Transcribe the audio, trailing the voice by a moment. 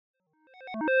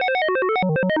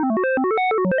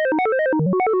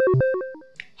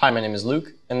Hi, my name is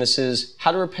Luke, and this is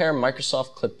How to Repair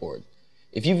Microsoft Clipboard.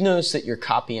 If you've noticed that your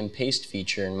copy and paste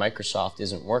feature in Microsoft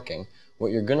isn't working,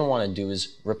 what you're going to want to do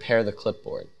is repair the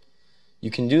clipboard.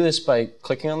 You can do this by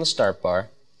clicking on the start bar,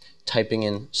 typing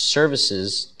in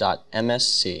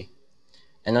services.msc,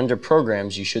 and under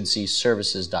Programs you should see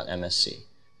services.msc.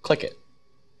 Click it.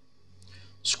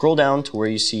 Scroll down to where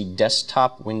you see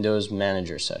Desktop Windows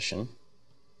Manager Session.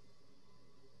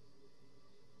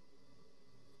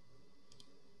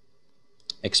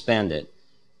 Expand it,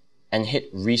 and hit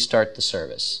Restart the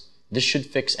service. This should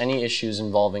fix any issues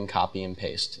involving copy and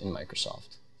paste in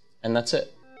Microsoft. And that's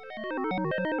it.